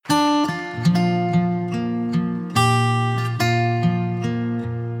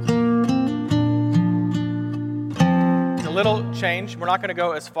change. We're not going to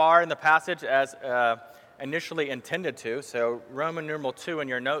go as far in the passage as initially intended to. So Roman numeral 2 in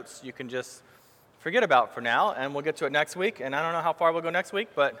your notes you can just forget about for now, and we'll get to it next week. And I don't know how far we'll go next week,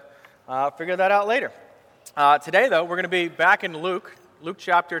 but figure that out later. Today, though, we're going to be back in Luke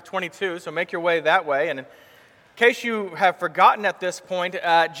chapter 22, so make your way that way. And in case you have forgotten at this point,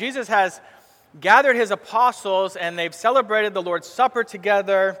 Jesus has gathered his apostles, and they've celebrated the Lord's Supper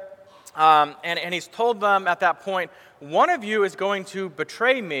together, and he's told them at that point, one of you is going to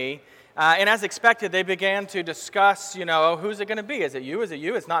betray me, and as expected, they began to discuss, who's it going to be? Is it you? Is it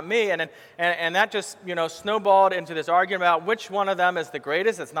you? It's not me. And that just, snowballed into this argument about which one of them is the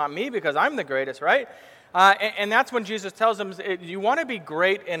greatest. It's not me because I'm the greatest, right? And that's when Jesus tells them, you want to be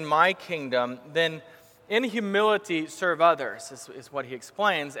great in my kingdom, then in humility serve others, is what he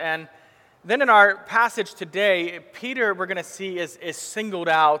explains. And then in our passage today, Peter, we're going to see, is singled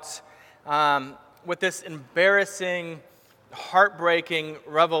out with this embarrassing, heartbreaking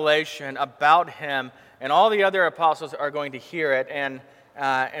revelation about him, and all the other apostles are going to hear it. And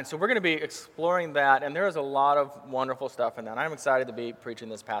so we're going to be exploring that, and there is a lot of wonderful stuff in that. I'm excited to be preaching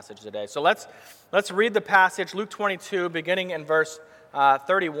this passage today. So let's read the passage, Luke 22, beginning in verse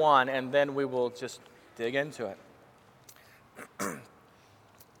 31, and then we will just dig into it.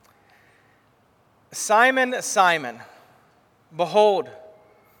 Simon, Simon, behold,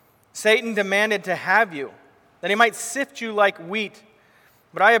 Satan demanded to have you, that he might sift you like wheat.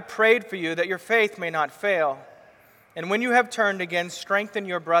 But I have prayed for you that your faith may not fail. And when you have turned again, strengthen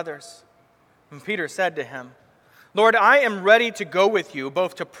your brothers. And Peter said to him, Lord, I am ready to go with you,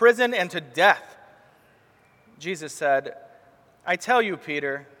 both to prison and to death. Jesus said, I tell you,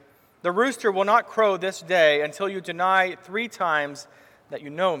 Peter, the rooster will not crow this day until you deny 3 times that you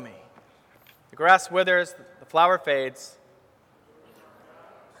know me. The grass withers, the flower fades.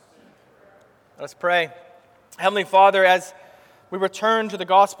 Let us pray. Heavenly Father, as we return to the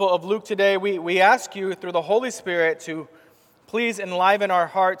Gospel of Luke today, we ask you through the Holy Spirit to please enliven our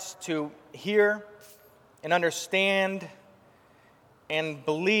hearts to hear and understand and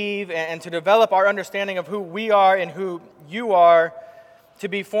believe and to develop our understanding of who we are and who you are, to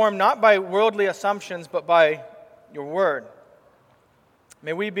be formed not by worldly assumptions but by your word.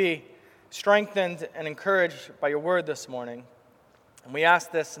 May we be strengthened and encouraged by your word this morning. And we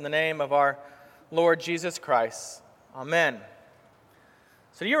ask this in the name of our Lord Jesus Christ. Amen.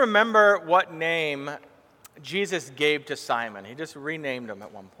 So do you remember what name Jesus gave to Simon? He just renamed him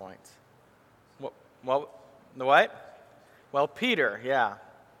at one point. Well, the what? Well, Peter, yeah.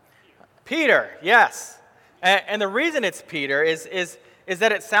 Peter, yes. And the reason it's Peter is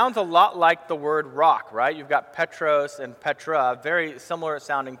that it sounds a lot like the word rock, right? You've got Petros and Petra, very similar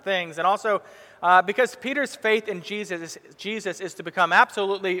sounding things. And also because Peter's faith in Jesus is to become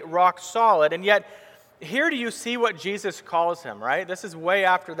absolutely rock solid. And yet, here do you see what Jesus calls him, right? This is way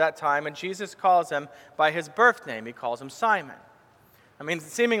after that time, and Jesus calls him by his birth name. He calls him Simon. I mean,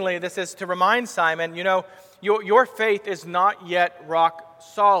 seemingly this is to remind Simon, your faith is not yet rock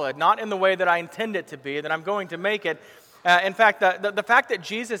solid, not in the way that I intend it to be, that I'm going to make it. In fact, the fact that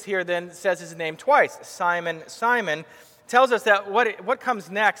Jesus here then says his name twice, Simon, Simon, tells us that what comes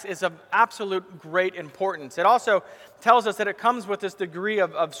next is of absolute great importance. It also tells us that it comes with this degree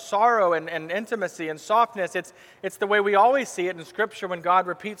of sorrow and intimacy and softness. It's the way we always see it in Scripture when God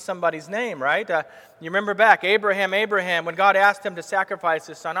repeats somebody's name, right? You remember back, Abraham, when God asked him to sacrifice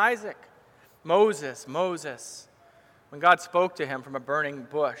his son Isaac. Moses, when God spoke to him from a burning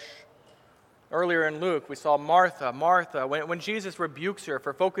bush. Earlier in Luke, we saw Martha, when Jesus rebukes her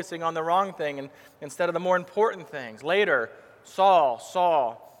for focusing on the wrong thing instead of the more important things. Later,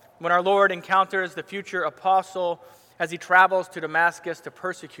 Saul, when our Lord encounters the future apostle as he travels to Damascus to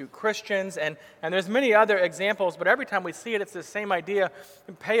persecute Christians. And there's many other examples, but every time we see it, it's the same idea.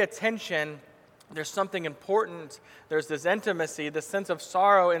 Pay attention. There's something important. There's this intimacy, this sense of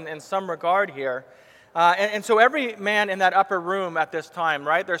sorrow in some regard here. And so every man in that upper room at this time,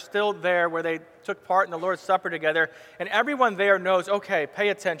 right, they're still there where they took part in the Lord's Supper together, and everyone there knows, okay, pay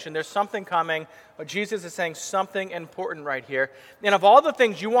attention, there's something coming. Jesus is saying something important right here. And of all the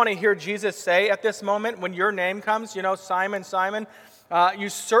things you want to hear Jesus say at this moment when your name comes, Simon, Simon, you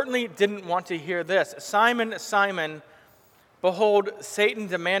certainly didn't want to hear this. Simon, Simon, behold, Satan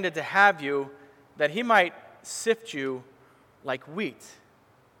demanded to have you that he might sift you like wheat.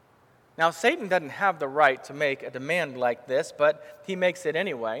 Now, Satan doesn't have the right to make a demand like this, but he makes it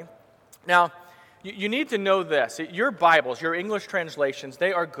anyway. Now, you need to know this. Your Bibles, your English translations,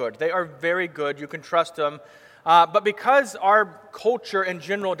 they are good. They are very good. You can trust them. But because our culture in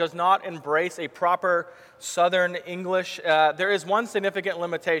general does not embrace a proper Southern English, there is one significant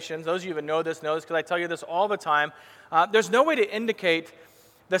limitation. Those of you who know this because I tell you this all the time. There's no way to indicate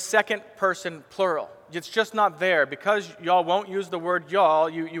the second person plural. It's just not there. Because y'all won't use the word y'all,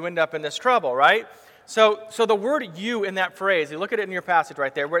 you end up in this trouble, right? So the word you in that phrase, you look at it in your passage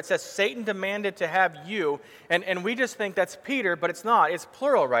right there, where it says Satan demanded to have you, and we just think that's Peter, but it's not. It's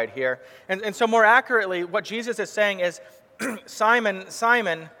plural right here. And so more accurately, what Jesus is saying is, Simon,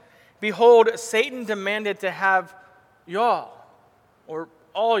 Simon, behold, Satan demanded to have y'all, or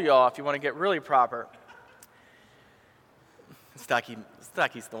all y'all if you want to get really proper.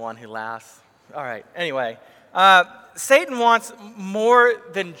 Stucky's the one who laughs. All right, anyway. Satan wants more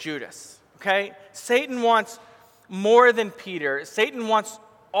than Judas, okay? Satan wants more than Peter. Satan wants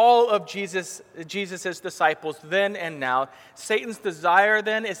all of Jesus' disciples then and now. Satan's desire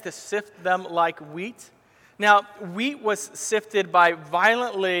then is to sift them like wheat. Now, wheat was sifted by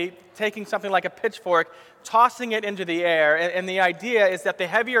violently taking something like a pitchfork, tossing it into the air, and the idea is that the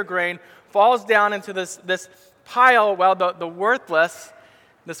heavier grain falls down into this pile while the worthless,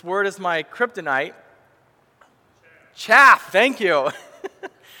 this word is my kryptonite, chaff, thank you.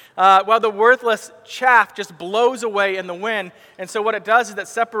 While the worthless chaff just blows away in the wind. And so what it does is it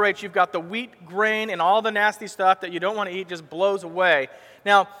separates, you've got the wheat grain and all the nasty stuff that you don't want to eat just blows away.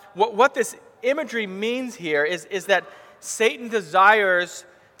 Now, what this imagery means here is that Satan desires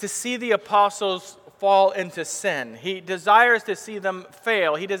to see the apostles fall into sin. He desires to see them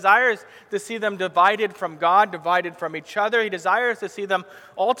fail. He desires to see them divided from God, divided from each other. He desires to see them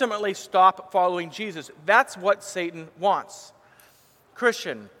ultimately stop following Jesus. That's what Satan wants.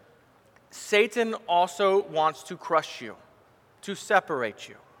 Christian, Satan also wants to crush you, to separate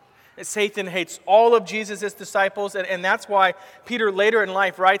you. Satan hates all of Jesus' disciples, and that's why Peter later in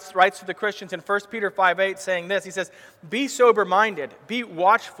life writes to the Christians in 1 Peter 5:8 saying this. He says, be sober-minded, be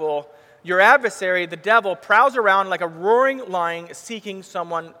watchful. Your adversary, the devil, prowls around like a roaring lion seeking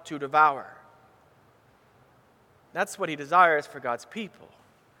someone to devour. That's what he desires for God's people.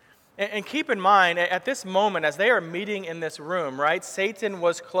 And keep in mind, at this moment, as they are meeting in this room, right, Satan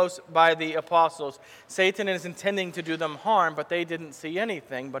was close by the apostles. Satan is intending to do them harm, but they didn't see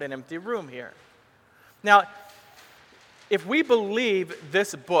anything but an empty room here. Now, if we believe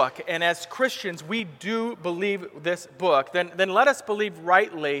this book, and as Christians we do believe this book, then let us believe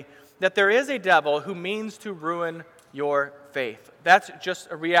rightly that there is a devil who means to ruin your faith. That's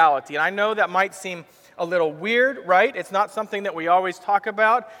just a reality. And I know that might seem a little weird, right? It's not something that we always talk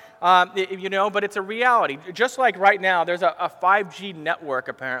about, but it's a reality. Just like right now, there's a 5G network,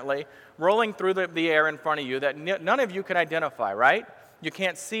 apparently, rolling through the air in front of you that none of you can identify, right? You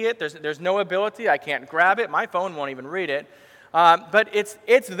can't see it. There's no ability. I can't grab it. My phone won't even read it. But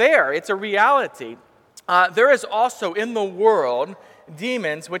it's there. It's a reality. There is also in the world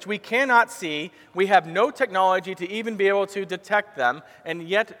demons which we cannot see. We have no technology to even be able to detect them, and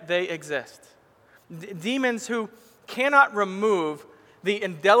yet they exist. Demons who cannot remove the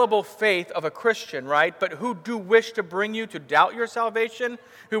indelible faith of a Christian, right? But who do wish to bring you to doubt your salvation,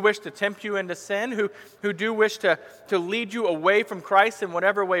 who wish to tempt you into sin, who do wish to lead you away from Christ in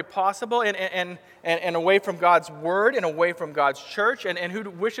whatever way possible, and away from God's word, and away from God's church, and who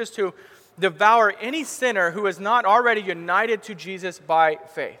wishes to devour any sinner who is not already united to Jesus by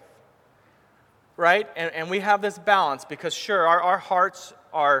faith, right? And we have this balance because, sure, our hearts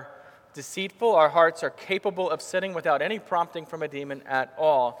are deceitful, our hearts are capable of sinning without any prompting from a demon at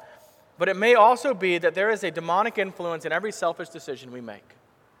all. But it may also be that there is a demonic influence in every selfish decision we make.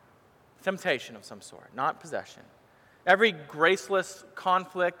 Temptation of some sort, not possession. Every graceless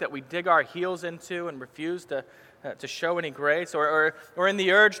conflict that we dig our heels into and refuse to show any grace, or in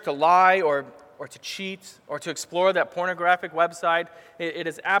the urge to lie or to cheat or to explore that pornographic website, it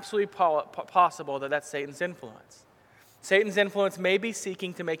is absolutely possible that that's Satan's influence. Satan's influence may be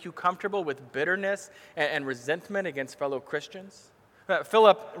seeking to make you comfortable with bitterness and resentment against fellow Christians.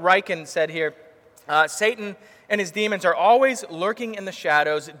 Philip Ryken said here, Satan and his demons are always lurking in the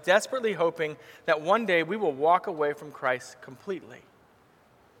shadows, desperately hoping that one day we will walk away from Christ completely.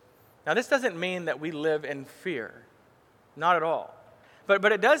 Now, this doesn't mean that we live in fear. Not at all.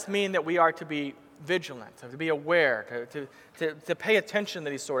 But it does mean that we are to be vigilant, to be aware, to pay attention to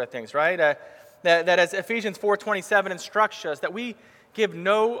these sort of things, right? That as Ephesians 4:27 instructs us, that we give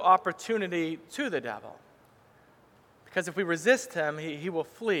no opportunity to the devil. Because if we resist him, he will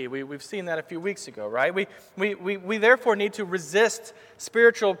flee. We've seen that a few weeks ago, right? We therefore need to resist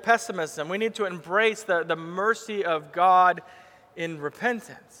spiritual pessimism. We need to embrace the mercy of God in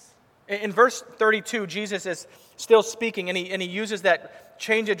repentance. In verse 32, Jesus is still speaking, and he uses that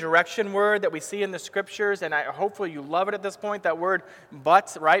change of direction word that we see in the scriptures, and hopefully you love it at this point, that word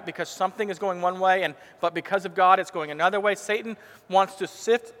but, right? Because something is going one way, but because of God, it's going another way. Satan wants to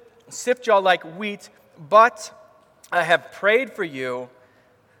sift y'all like wheat, but I have prayed for you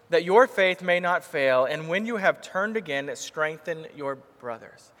that your faith may not fail, and when you have turned again, strengthen your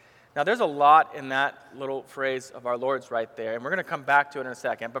brothers. Now, there's a lot in that little phrase of our Lord's right there, and we're going to come back to it in a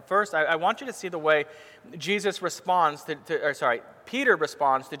second. But first, I want you to see the way Jesus responds Peter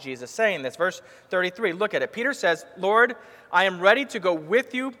responds to Jesus saying this. Verse 33, look at it. Peter says, Lord, I am ready to go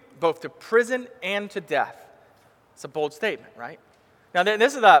with you both to prison and to death. It's a bold statement, right? Now,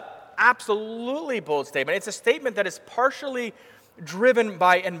 this is a absolutely bold statement. It's a statement that is partially driven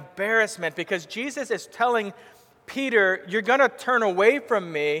by embarrassment because Jesus is telling Peter, you're going to turn away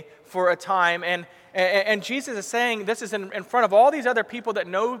from me for a time, and Jesus is saying this is in front of all these other people that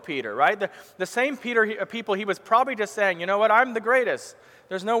know Peter, right? The same people he was probably just saying, you know what, I'm the greatest.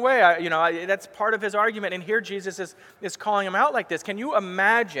 There's no way, that's part of his argument, and here Jesus is calling him out like this. Can you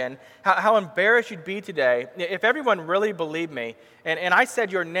imagine how embarrassed you'd be today if everyone really believed me, and I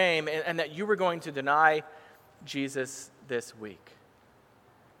said your name, and that you were going to deny Jesus this week,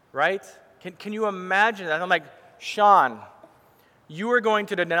 right? Can you imagine that? I'm like, Sean, you are going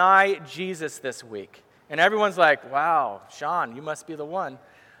to deny Jesus this week. And everyone's like, wow, Sean, you must be the one.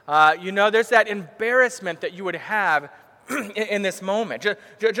 There's that embarrassment that you would have in this moment.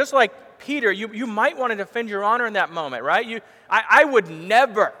 Just like Peter, you might want to defend your honor in that moment, right? I would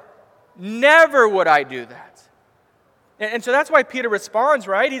never would I do that. And so that's why Peter responds,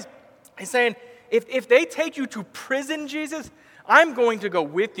 right? He's saying, if they take you to prison, Jesus, I'm going to go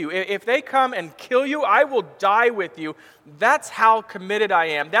with you. If they come and kill you, I will die with you. That's how committed I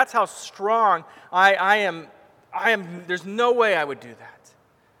am. That's how strong I am. There's no way I would do that.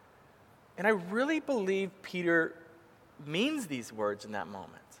 And I really believe Peter means these words in that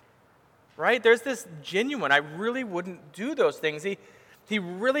moment. Right? There's this genuine, I really wouldn't do those things. He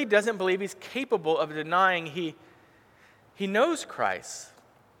really doesn't believe he's capable of denying he knows Christ.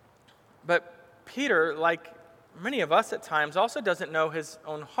 But Peter, like many of us at times, also doesn't know his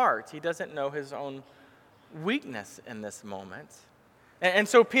own heart. He doesn't know his own weakness in this moment. And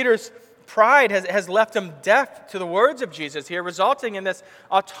so Peter's pride has left him deaf to the words of Jesus here, resulting in this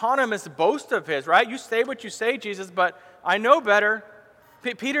autonomous boast of his, right? You say what you say, Jesus, but I know better.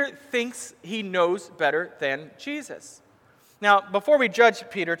 Peter thinks he knows better than Jesus. Now, before we judge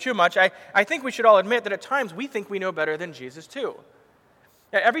Peter too much, I think we should all admit that at times we think we know better than Jesus too.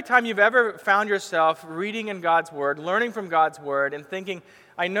 Every time you've ever found yourself reading in God's Word, learning from God's Word, and thinking,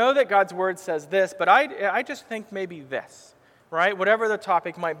 I know that God's Word says this, but I just think maybe this, right? Whatever the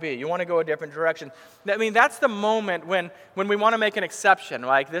topic might be. You want to go a different direction. I mean, that's the moment when we want to make an exception.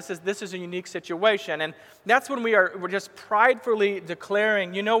 Like, this is a unique situation. And that's when we're just pridefully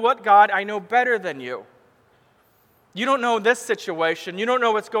declaring, you know what, God, I know better than you. You don't know this situation. You don't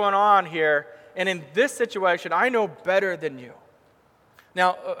know what's going on here. And in this situation, I know better than you.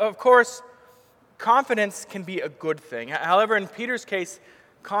 Now, of course, confidence can be a good thing. However, in Peter's case,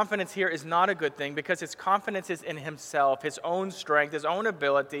 confidence here is not a good thing because his confidence is in himself, his own strength, his own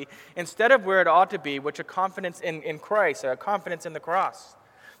ability, instead of where it ought to be, which a confidence in Christ, a confidence in the cross.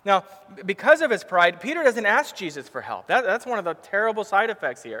 Now, because of his pride, Peter doesn't ask Jesus for help. That's one of the terrible side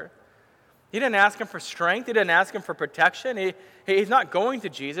effects here. He didn't ask him for strength. He didn't ask him for protection. He's not going to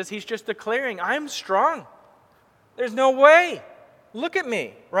Jesus. He's just declaring, I'm strong. There's no way. Look at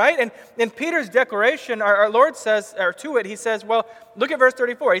me, right? And in Peter's declaration, our Lord says, or to it, he says, well, look at verse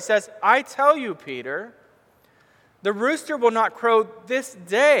 34. He says, I tell you, Peter, the rooster will not crow this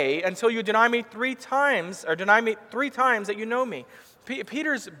day until you deny me three times that you know me.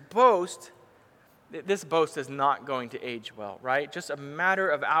 Peter's boast, this boast is not going to age well, right? Just a matter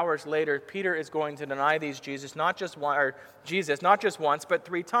of hours later, Peter is going to deny Jesus not just once, but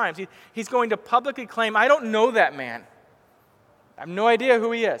three times. He's going to publicly claim, I don't know that man. I have no idea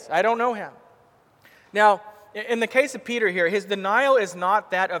who he is. I don't know him. Now, in the case of Peter here, his denial is not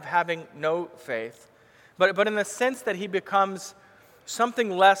that of having no faith, but in the sense that he becomes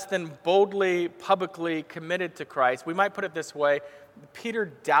something less than boldly, publicly committed to Christ. We might put it this way, Peter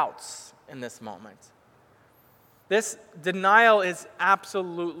doubts in this moment. This denial is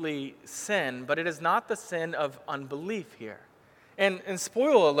absolutely sin, but it is not the sin of unbelief here. And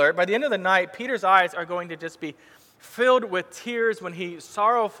spoiler alert, by the end of the night, Peter's eyes are going to just be filled with tears when he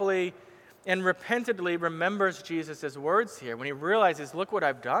sorrowfully and repentantly remembers Jesus' words here, when he realizes, look what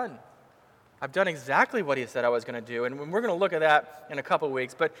I've done. I've done exactly what he said I was going to do, and we're going to look at that in a couple of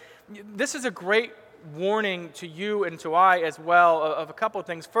weeks. But this is a great warning to you and to I as well of a couple of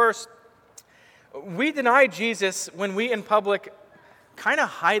things. First, we deny Jesus when we in public kind of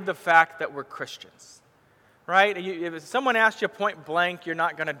hide the fact that we're Christians, right? If someone asks you point blank, you're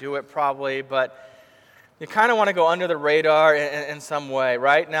not going to do it probably, but you kind of want to go under the radar in some way,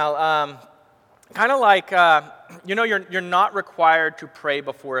 right? Now, kind of like, you're not required to pray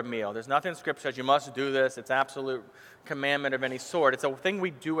before a meal. There's nothing in Scripture that says you must do this. It's absolute commandment of any sort. It's a thing we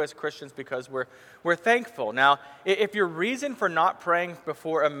do as Christians because we're thankful. Now, if your reason for not praying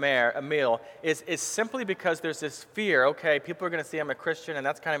before a meal is simply because there's this fear, okay, people are going to see I'm a Christian and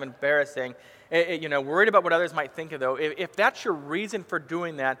that's kind of embarrassing, worried about what others might think of though, if that's your reason for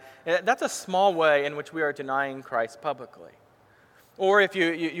doing that, that's a small way in which we are denying Christ publicly. Or if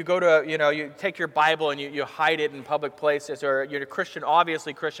you go to, you take your Bible and you hide it in public places, or you're a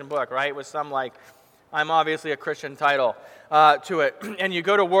obviously Christian book, right, with some like, I'm obviously a Christian title to it. And you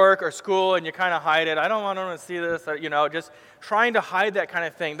go to work or school and you kind of hide it. I don't want to see this, just trying to hide that kind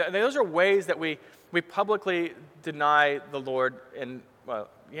of thing. Those are ways that we publicly deny the Lord in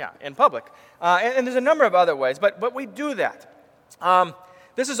public. And there's a number of other ways, but we do that.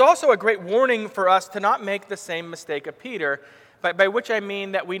 This is also a great warning for us to not make the same mistake of Peter, by which I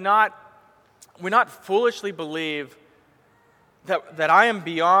mean that we not foolishly believe that I am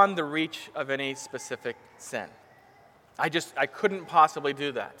beyond the reach of any specific sin. I couldn't possibly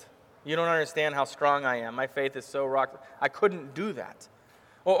do that. You don't understand how strong I am. My faith is so rock. I couldn't do that.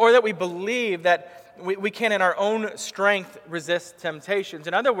 Or that we believe that we can in our own strength resist temptations.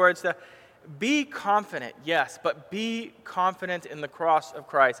 In other words, be confident, yes, but be confident in the cross of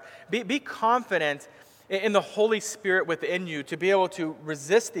Christ. Be confident in the Holy Spirit within you to be able to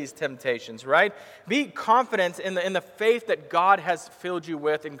resist these temptations, right? Be confident in the faith that God has filled you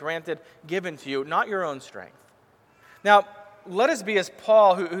with and given to you, not your own strength. Now, let us be as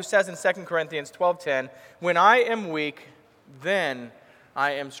Paul, who says in 2 Corinthians 12:10, when I am weak, then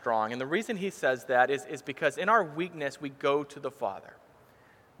I am strong. And the reason he says that is because in our weakness, we go to the Father.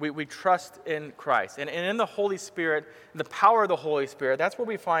 We trust in Christ. And in the Holy Spirit, the power of the Holy Spirit, that's where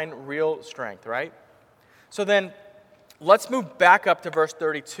we find real strength, right? So then, let's move back up to verse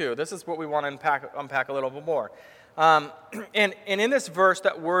 32. This is what we want to unpack a little bit more. And in this verse,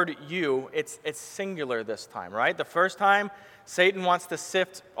 that word you, it's singular this time, right? The first time, Satan wants to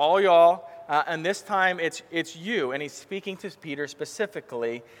sift all y'all, and this time it's you. And he's speaking to Peter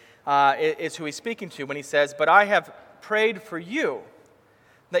specifically, is who he's speaking to when he says, but I have prayed for you,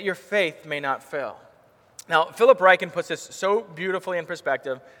 that your faith may not fail. Now, Philip Ryken puts this so beautifully in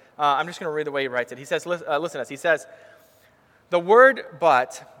perspective. I'm just going to read the way he writes it. He says, listen to this. He says, the word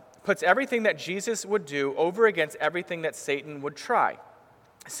but puts everything that Jesus would do over against everything that Satan would try.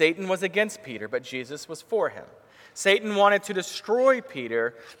 Satan was against Peter, but Jesus was for him. Satan wanted to destroy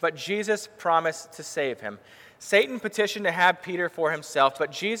Peter, but Jesus promised to save him. Satan petitioned to have Peter for himself,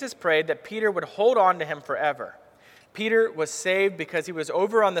 but Jesus prayed that Peter would hold on to him forever. Peter was saved because he was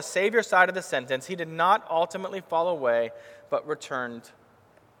over on the Savior's side of the sentence. He did not ultimately fall away, but returned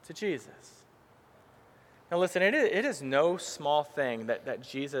to Jesus. Now listen, it is no small thing that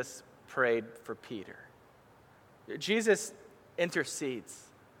Jesus prayed for Peter. Jesus intercedes.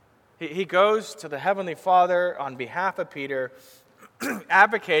 He goes to the Heavenly Father on behalf of Peter,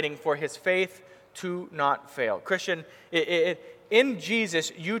 advocating for his faith to not fail. Christian, in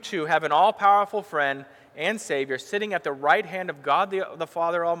Jesus, you too have an all-powerful friend and Savior sitting at the right hand of God the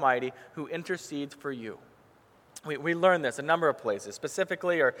Father Almighty, who intercedes for you. We learn this a number of places,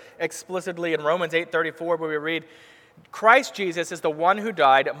 specifically or explicitly in Romans 8:34, where we read, Christ Jesus is the one who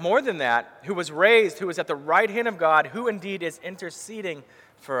died, more than that, who was raised, who is at the right hand of God, who indeed is interceding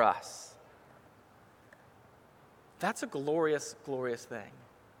for us. That's a glorious, glorious thing.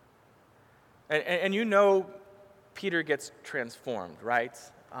 And you know Peter gets transformed, right?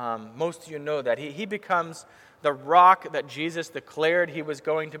 Most of you know that. He becomes the rock that Jesus declared he was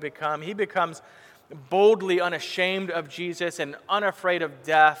going to become. He becomes boldly unashamed of Jesus and unafraid of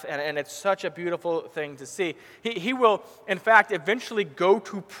death, and it's such a beautiful thing to see. He will, in fact, eventually go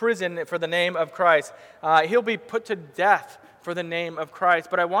to prison for the name of Christ. He'll be put to death for the name of Christ.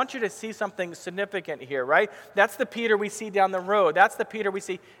 But I want you to see something significant here, right? That's the Peter we see down the road. That's the Peter we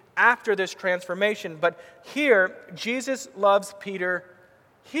see after this transformation. But here, Jesus loves Peter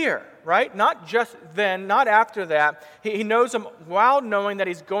here, right? Not just then, not after that. He knows him while knowing that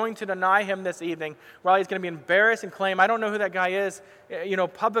he's going to deny him this evening, while he's going to be embarrassed and claim, I don't know who that guy is,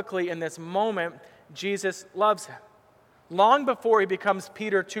 publicly in this moment. Jesus loves him. Long before he becomes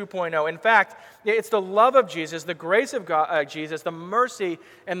Peter 2.0. In fact, it's the love of Jesus, the grace of God, Jesus, the mercy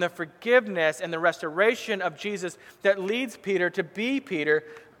and the forgiveness and the restoration of Jesus that leads Peter to be Peter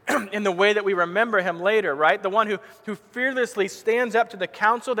in the way that we remember him later, right? The one who fearlessly stands up to the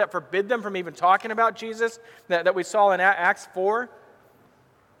council that forbid them from even talking about Jesus, that we saw in Acts 4.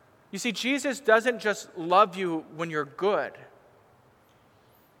 You see, Jesus doesn't just love you when you're good.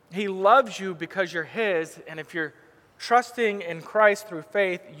 He loves you because you're His, and if you're trusting in Christ through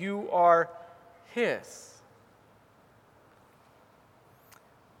faith, you are His.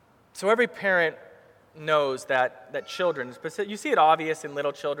 So every parent knows that children, you see it obvious in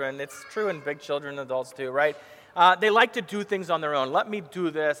little children, it's true in big children, adults too, right? They like to do things on their own. Let me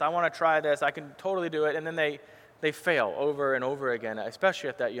do this, I want to try this, I can totally do it, and then they fail over and over again, especially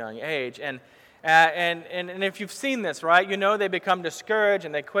at that young age. And if you've seen this, right, you know they become discouraged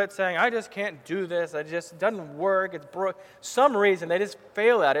and they quit saying, I just can't do this, it doesn't work, it's broke. Some reason they just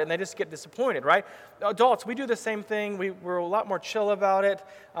fail at it and they just get disappointed, right? Adults, we do the same thing. We're a lot more chill about it.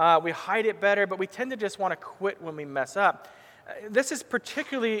 We hide it better, but we tend to just want to quit when we mess up. This is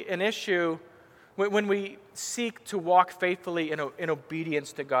particularly an issue when we seek to walk faithfully in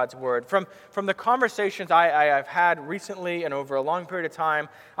obedience to God's word. From the conversations I've had recently and over a long period of time,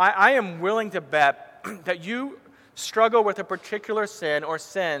 I am willing to bet that you struggle with a particular sin or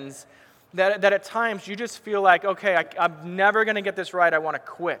sins that at times you just feel like, okay, I'm never going to get this right, I want to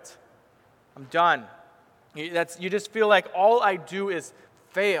quit. I'm done. You just feel like all I do is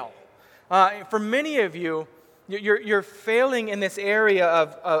fail. For many of you, you're failing in this area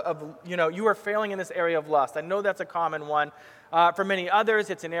you are failing in this area of lust. I know that's a common one. For many others,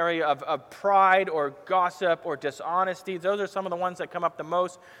 it's an area of pride or gossip or dishonesty. Those are some of the ones that come up the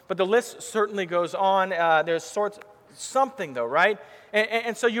most. But the list certainly goes on. There's something though, right?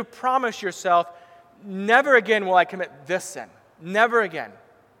 And so you promise yourself, never again will I commit this sin. Never again.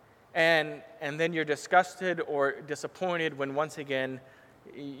 And then you're disgusted or disappointed when once again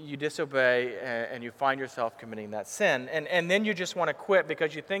you disobey and you find yourself committing that sin. And then you just want to quit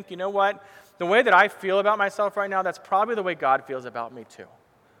because you think, you know what? The way that I feel about myself right now, that's probably the way God feels about me too.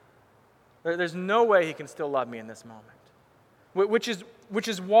 There's no way He can still love me in this moment. Which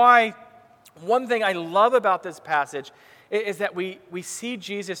is why one thing I love about this passage is that we see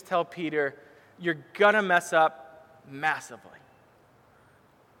Jesus tell Peter, you're going to mess up massively.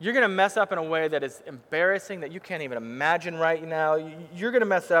 You're going to mess up in a way that is embarrassing, that you can't even imagine right now. You're going to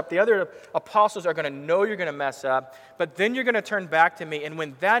mess up. The other apostles are going to know you're going to mess up, but then you're going to turn back to me. And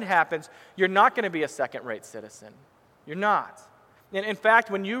when that happens, you're not going to be a second-rate citizen. You're not. And in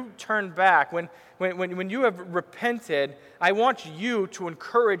fact, when you turn back, when you have repented, I want you to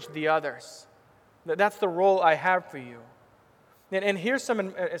encourage the others. That's the role I have for you. And here's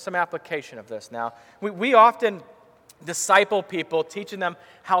some application of this now. We often disciple people, teaching them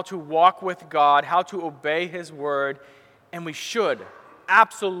how to walk with God, how to obey His word, and we should.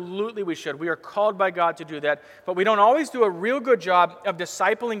 Absolutely we should. We are called by God to do that, but we don't always do a real good job of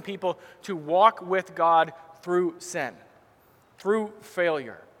discipling people to walk with God through sin, through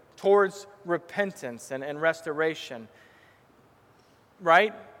failure, towards repentance and restoration.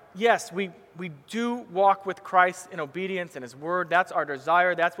 Right? Yes, we do walk with Christ in obedience and His word. That's our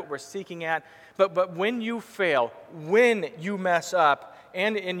desire. That's what we're seeking at. But when you fail, when you mess up,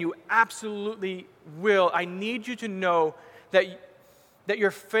 and you absolutely will, I need you to know that your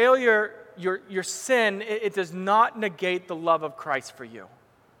failure, your sin, it does not negate the love of Christ for you.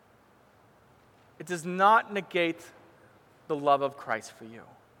 It does not negate the love of Christ for you.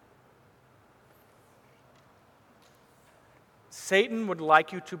 Satan would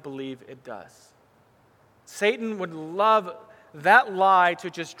like you to believe it does. Satan would love that lie to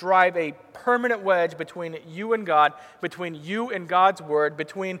just drive a permanent wedge between you and God, between you and God's word,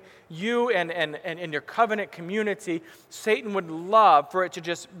 between you and your covenant community. Satan would love for it to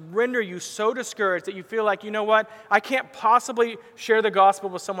just render you so discouraged that you feel like, you know what, I can't possibly share the gospel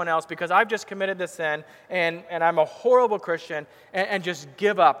with someone else because I've just committed this sin and I'm a horrible Christian, and just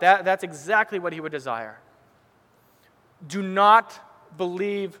give up. That's exactly what he would desire. Do not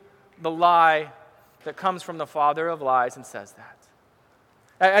believe the lie that comes from the father of lies and says that.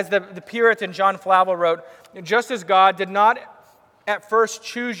 As the Puritan John Flavel wrote, just as God did not at first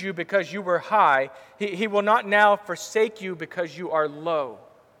choose you because you were high, he will not now forsake you because you are low.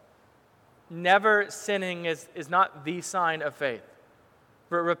 Never sinning is not the sign of faith.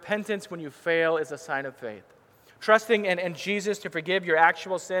 But repentance when you fail is a sign of faith. Trusting in Jesus to forgive your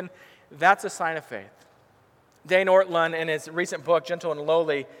actual sin, that's a sign of faith. Dane Ortlund, in his recent book, Gentle and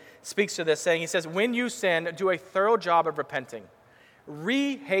Lowly, speaks to this, saying, he says, when you sin, do a thorough job of repenting.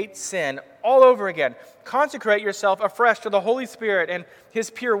 Re-hate sin all over again. Consecrate yourself afresh to the Holy Spirit and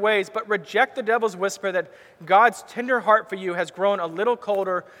His pure ways, but reject the devil's whisper that God's tender heart for you has grown a little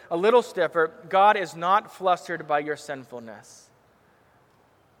colder, a little stiffer. God is not flustered by your sinfulness.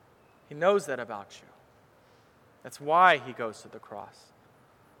 He knows that about you. That's why He goes to the cross.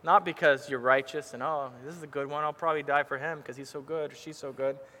 Not because you're righteous and, oh, this is a good one, I'll probably die for him because he's so good or she's so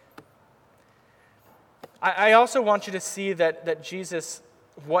good. I also want you to see that Jesus,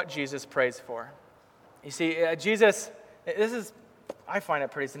 what Jesus prays for. You see, Jesus, I find it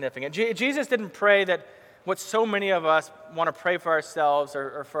pretty significant. Jesus didn't pray that what so many of us want to pray for ourselves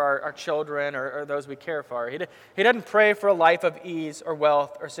or for our children or those we care for. He doesn't pray for a life of ease or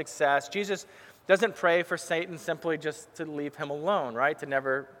wealth or success. Jesus doesn't pray for Satan simply just to leave him alone, right? To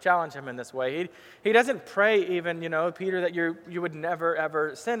never challenge him in this way. He doesn't pray even, Peter, that you would never,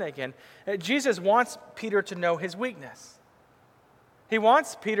 ever sin again. Jesus wants Peter to know his weakness. He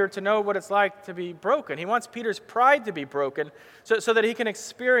wants Peter to know what it's like to be broken. He wants Peter's pride to be broken so that he can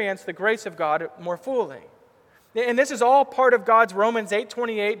experience the grace of God more fully. And this is all part of God's Romans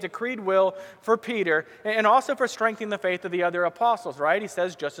 8:28 decreed will for Peter and also for strengthening the faith of the other apostles, right? He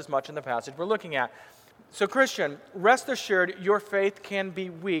says just as much in the passage we're looking at. So Christian, rest assured your faith can be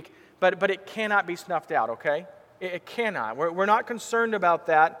weak, but it cannot be snuffed out, okay? It cannot. We're not concerned about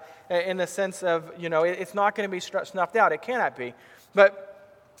that in the sense of, it's not going to be snuffed out. It cannot be.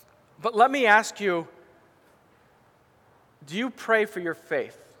 But let me ask you, do you pray for your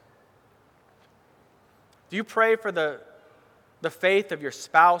faith? Do you pray for the faith of your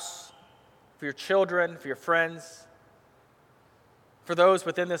spouse, for your children, for your friends, for those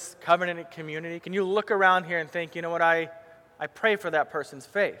within this covenant community? Can you look around here and think, you know what, I pray for that person's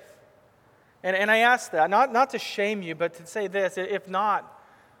faith? And I ask that, not to shame you, but to say this, if not,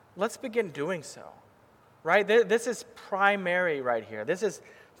 let's begin doing so. Right? This is primary right here. This is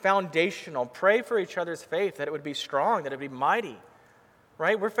foundational. Pray for each other's faith, that it would be strong, that it would be mighty.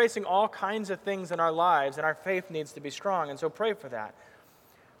 Right? We're facing all kinds of things in our lives, and our faith needs to be strong, and so pray for that.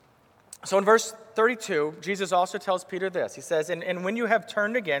 So in verse 32, Jesus also tells Peter this. He says, and when you have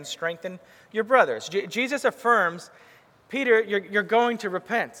turned again, strengthen your brothers. Jesus affirms, Peter, you're going to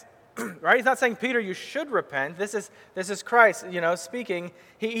repent. Right? He's not saying, Peter, you should repent. This is Christ, speaking.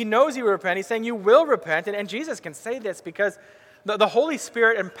 He knows you will repent. He's saying you will repent. And Jesus can say this because the Holy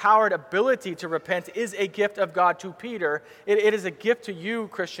Spirit empowered ability to repent is a gift of God to Peter. It is a gift to you,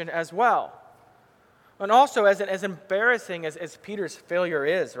 Christian, as well. And also, as embarrassing as Peter's failure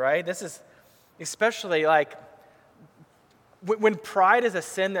is, right? This is especially like when pride is a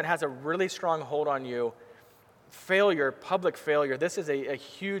sin that has a really strong hold on you. Failure, public failure, this is a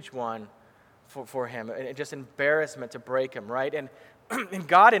huge one for him. And just embarrassment to break him, right? And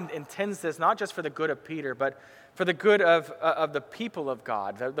God intends this not just for the good of Peter, but for the good of the people of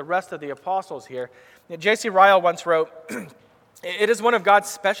God, the rest of the apostles here. J.C. Ryle once wrote, it is one of God's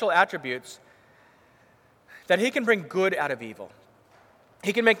special attributes that he can bring good out of evil.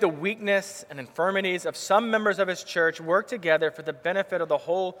 He can make the weakness and infirmities of some members of his church work together for the benefit of the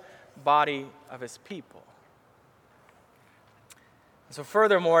whole body of his people. So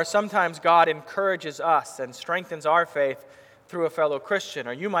furthermore, sometimes God encourages us and strengthens our faith through a fellow Christian,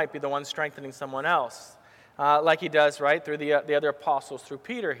 or you might be the one strengthening someone else, like he does, right, through the other apostles, through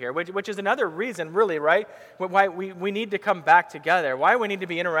Peter here, which is another reason, really, right, why we need to come back together, why we need to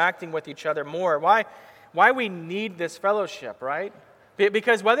be interacting with each other more, why we need this fellowship, right?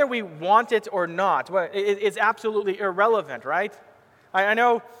 Because whether we want it or not, it's absolutely irrelevant, right? I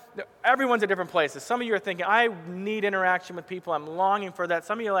know everyone's at different places. Some of you are thinking, I need interaction with people. I'm longing for that.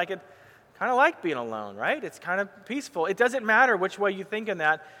 Some of you kind of like being alone, right? It's kind of peaceful. It doesn't matter which way you think in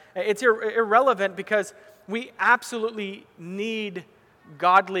that. It's irrelevant because we absolutely need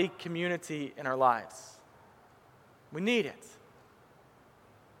godly community in our lives. We need it.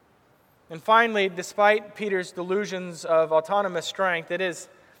 And finally, despite Peter's delusions of autonomous strength, it is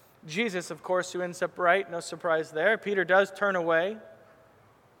Jesus, of course, who ends up right. No surprise there. Peter does turn away.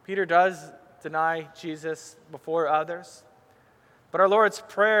 Peter does deny Jesus before others. But our Lord's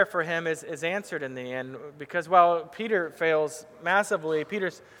prayer for him is answered in the end because while Peter fails massively,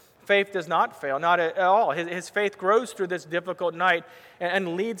 Peter's faith does not fail, not at all. His faith grows through this difficult night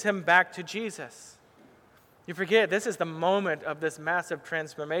and leads him back to Jesus. You forget, this is the moment of this massive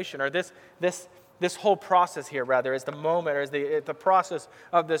transformation, or this whole process here, rather, is the moment, or is the process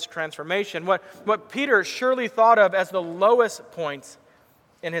of this transformation. What Peter surely thought of as the lowest points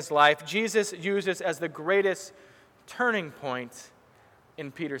in his life, Jesus uses as the greatest turning point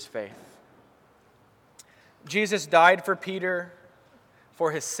in Peter's faith. Jesus died for Peter,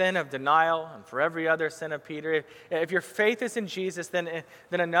 for his sin of denial, and for every other sin of Peter. If your faith is in Jesus, then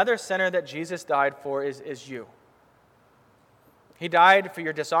another sinner that Jesus died for is you. He died for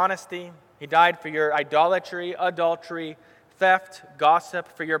your dishonesty. He died for your idolatry, adultery, theft,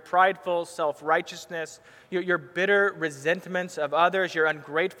 gossip, for your prideful self-righteousness, your bitter resentments of others, your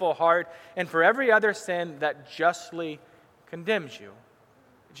ungrateful heart, and for every other sin that justly condemns you.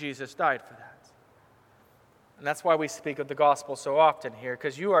 Jesus died for that. And that's why we speak of the gospel so often here,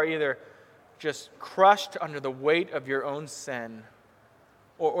 because you are either just crushed under the weight of your own sin,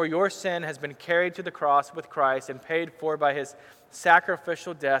 or your sin has been carried to the cross with Christ and paid for by his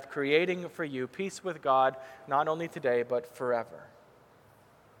sacrificial death, creating for you peace with God, not only today, but forever.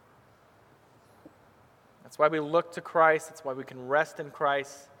 That's why we look to Christ. That's why we can rest in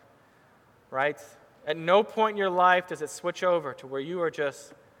Christ, right? At no point in your life does it switch over to where you are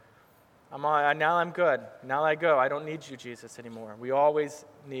just, now I'm good. Now I go. I don't need you, Jesus, anymore. We always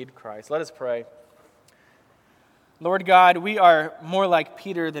need Christ. Let us pray. Lord God, we are more like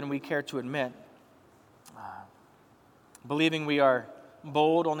Peter than we care to admit. Believing we are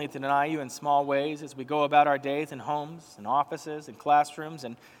bold only to deny you in small ways as we go about our days in homes and offices and classrooms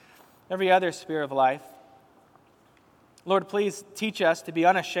and every other sphere of life. Lord, please teach us to be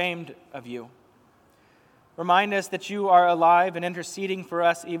unashamed of you. Remind us that you are alive and interceding for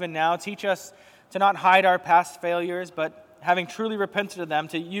us even now. Teach us to not hide our past failures, but having truly repented of them,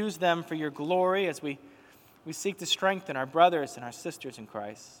 to use them for your glory as we seek to strengthen our brothers and our sisters in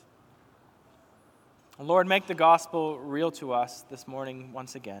Christ. Lord, make the gospel real to us this morning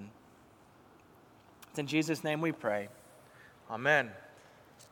once again. It's in Jesus' name we pray. Amen.